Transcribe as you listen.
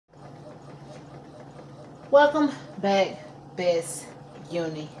Welcome back, Best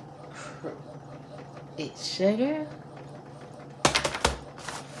Uni Crew. It's Sugar.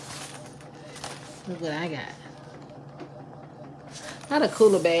 Look what I got. Got a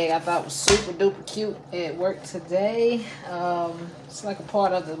cooler bag I thought was super duper cute at work today. It's like a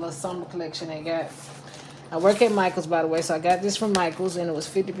part of the little summer collection they got. I work at Michael's, by the way, so I got this from Michael's and it was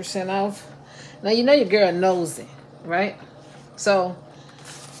 50% off. Now, you know your girl knows it, right? So,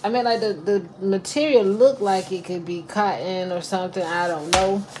 I mean, like the material looked like it could be cotton or something. I don't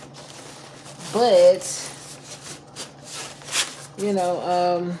know. But, you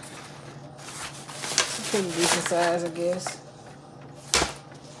know, pretty decent size, I guess.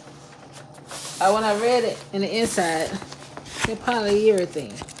 When I read it in the inside, it's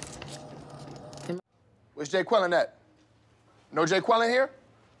polyurethane. Where's Jay Quellen at? No Jay Quellen here?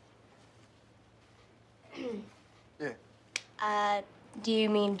 Yeah. Do you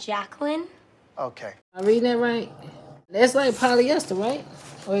mean Jacqueline? Okay. Am I reading that right? That's like polyester, right?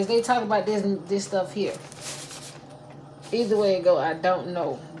 Or is they talking about this stuff here? Either way it go, I don't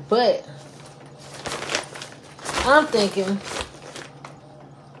know. But I'm thinking,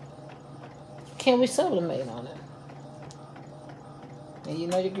 can we sublimate on it? And you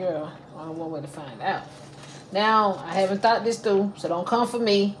know your girl, only one way to find out. Now, I haven't thought this through, so don't come for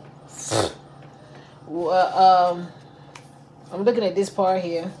me. Well, I'm looking at this part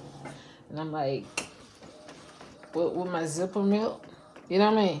here, and I'm like, with my zipper melt? You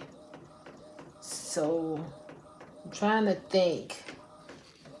know what I mean? So, I'm trying to think.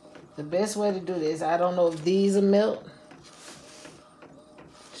 The best way to do this, I don't know if these are melt.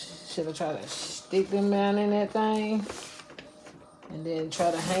 Should I try to stick them down in that thing? And then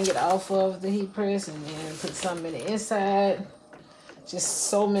try to hang it off of the heat press and then put something in the inside. Just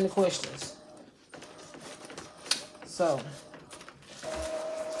so many questions. So,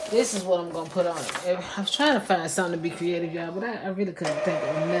 this is what I'm going to put on it. I was trying to find something to be creative, y'all, but I really couldn't think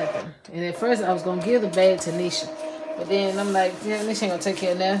of nothing. And at first, I was going to give the bag to Nisha. But then I'm like, yeah, Nisha ain't going to take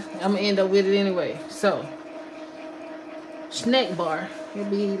care of that. I'm going to end up with it anyway. So, snack bar.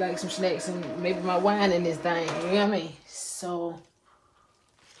 Maybe like some snacks and maybe my wine in this thing. You know what I mean? So,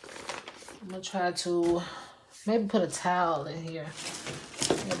 I'm going to try to maybe put a towel in here.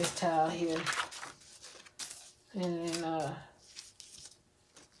 Get this towel here. And then,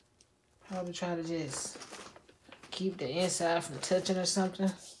 probably try to just keep the inside from touching or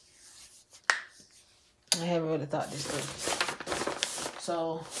something. I haven't really thought this through.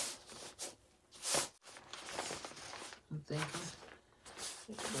 So, I'm thinking,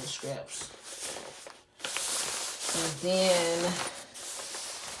 little scraps. And then,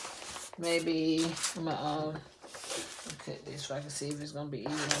 maybe I'm gonna cut this so I can see if it's gonna be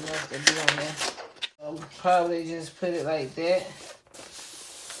even enough to be on there. I'll probably just put it like that.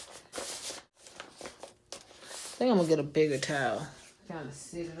 I think I'm gonna get a bigger towel. Kind of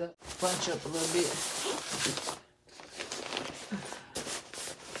sit it up, bunch up a little bit.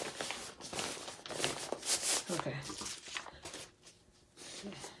 Okay.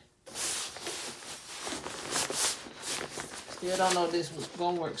 Still don't know if this was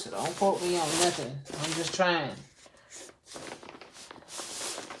gonna work, so don't quote me on nothing. I'm just trying.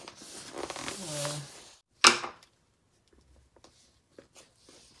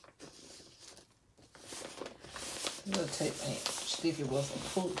 Little tape ain't sticky with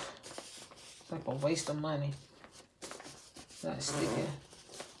a poop. It's like a waste of money. Not sticking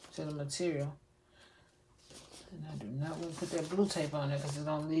to the material. And I do not want to put that blue tape on there because it's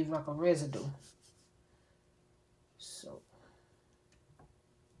gonna leave like a residue. So.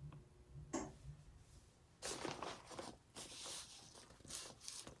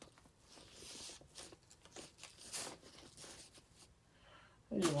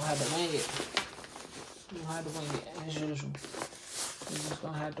 We're just gonna have to wing it. We're gonna have to wing it as usual. We're just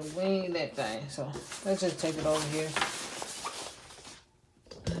gonna have to wing that thing. So let's just take it over here.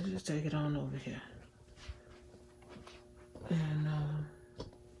 Let's just take it on over here. And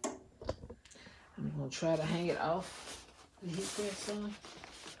I'm gonna try to hang it off the heat press on.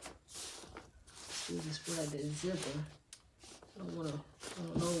 See if it's like that zipper. I don't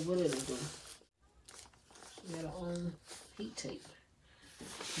know what it'll do. We got our own heat tape. I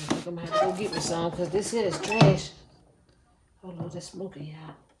think I'm gonna have to go get me some because this here is trash. Oh Lord, that's smoky,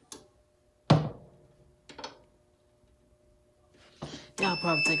 y'all. Y'all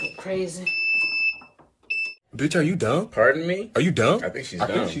probably think I'm crazy. Bitch, are you dumb? Pardon me? Are you dumb? I think she's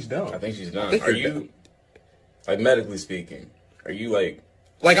dumb. I think she's dumb. I think she's dumb. I think Are you're you, dumb. like, medically speaking, are you, like...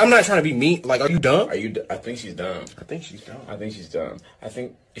 Like, I'm not trying to be mean. Like, are you dumb? Are you... I think she's dumb. I think she's dumb. I think she's dumb. I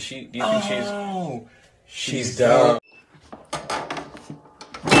think... Is she... Do you think she's... Oh, She's dumb.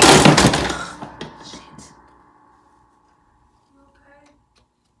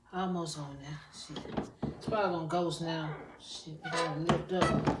 Almost on there. Shit. It's probably gonna ghost now. Shit, I gotta lift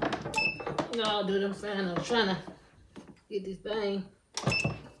up. You know, I'll do them fine. I'm trying to get this thing.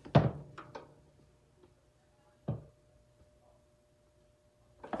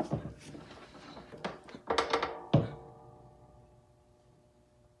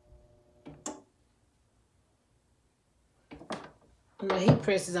 My heat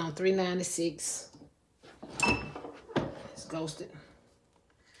press is on 396. It's ghosted.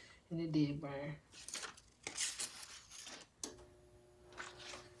 And it did burn.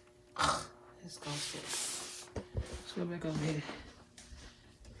 It's ghosted. Let's go back over here.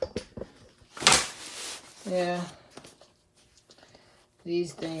 Yeah.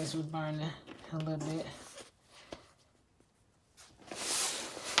 These things was burning a little bit.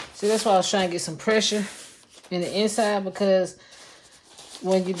 See, that's why I was trying to get some pressure in the inside, because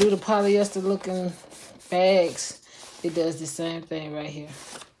when you do the polyester looking bags, it does the same thing right here.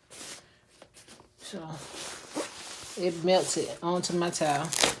 So it melts it onto my towel.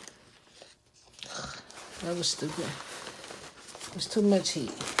 That was stupid. It was too much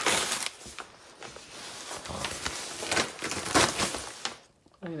heat.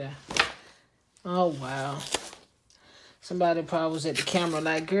 Look at that. Oh, wow. Somebody probably was at the camera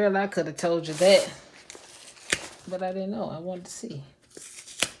like, girl, I could have told you that. But I didn't know. I wanted to see.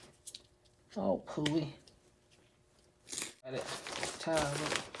 Oh, pooey. Got it. Towel.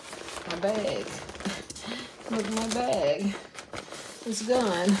 My bag. Look at my bag. It's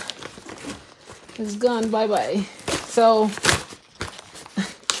gone. It's gone. Bye-bye. So,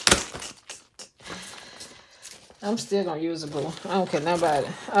 I'm still going to use a glue. I don't care nothing about it.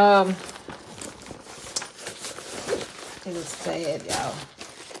 It was sad, y'all.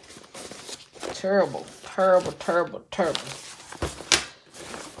 Terrible. Terrible, terrible, terrible.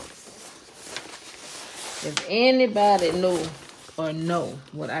 If anybody knew or know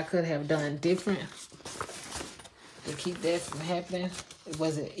what I could have done different to keep that from happening,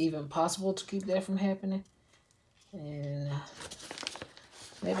 was it even possible to keep that from happening? And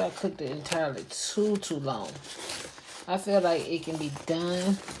maybe I cooked it entirely too long. I feel like it can be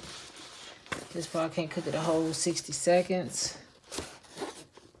done. This part I can't cook it a whole 60 seconds.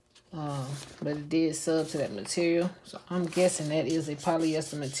 But it did sub to that material. So I'm guessing that is a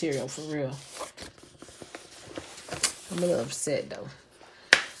polyester material for real. I'm a little upset though.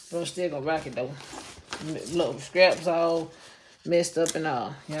 But I'm still gonna rock it though. Look, scraps all messed up and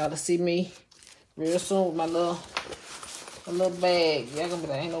all. Y'all to see me real soon with my little bag. Y'all gonna be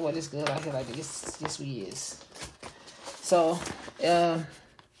like, ain't no way this good out here like this. Yes, we is. So, I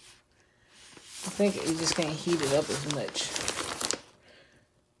think you just can't heat it up as much.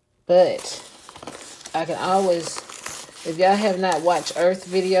 But I can always, if y'all have not watched Earth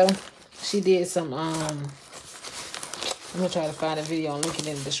video, she did some, I'm gonna try to find a video and link it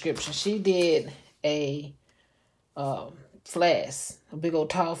in the description. She did a flask, a big old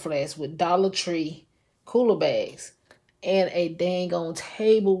tall flask with Dollar Tree cooler bags and a dang on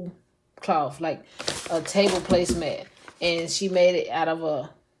tablecloth, like a table placemat. And she made it out of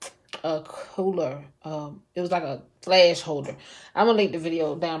a cooler. It was like a flash holder. I'm gonna link the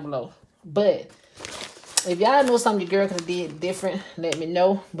video down below. But if y'all know something your girl could have did different, let me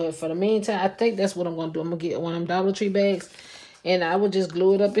know. But for the meantime, I think that's what I'm gonna do. I'm gonna get one of them Dollar Tree bags, and I would just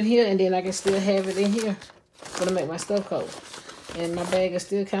glue it up in here, and then I can still have it in here to make my stuff cold. And my bag is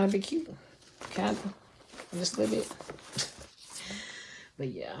still kind of be cute, kind of, just a little bit. But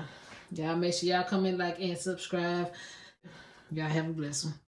yeah, y'all make sure y'all comment, like, and subscribe. Y'all have a blessing.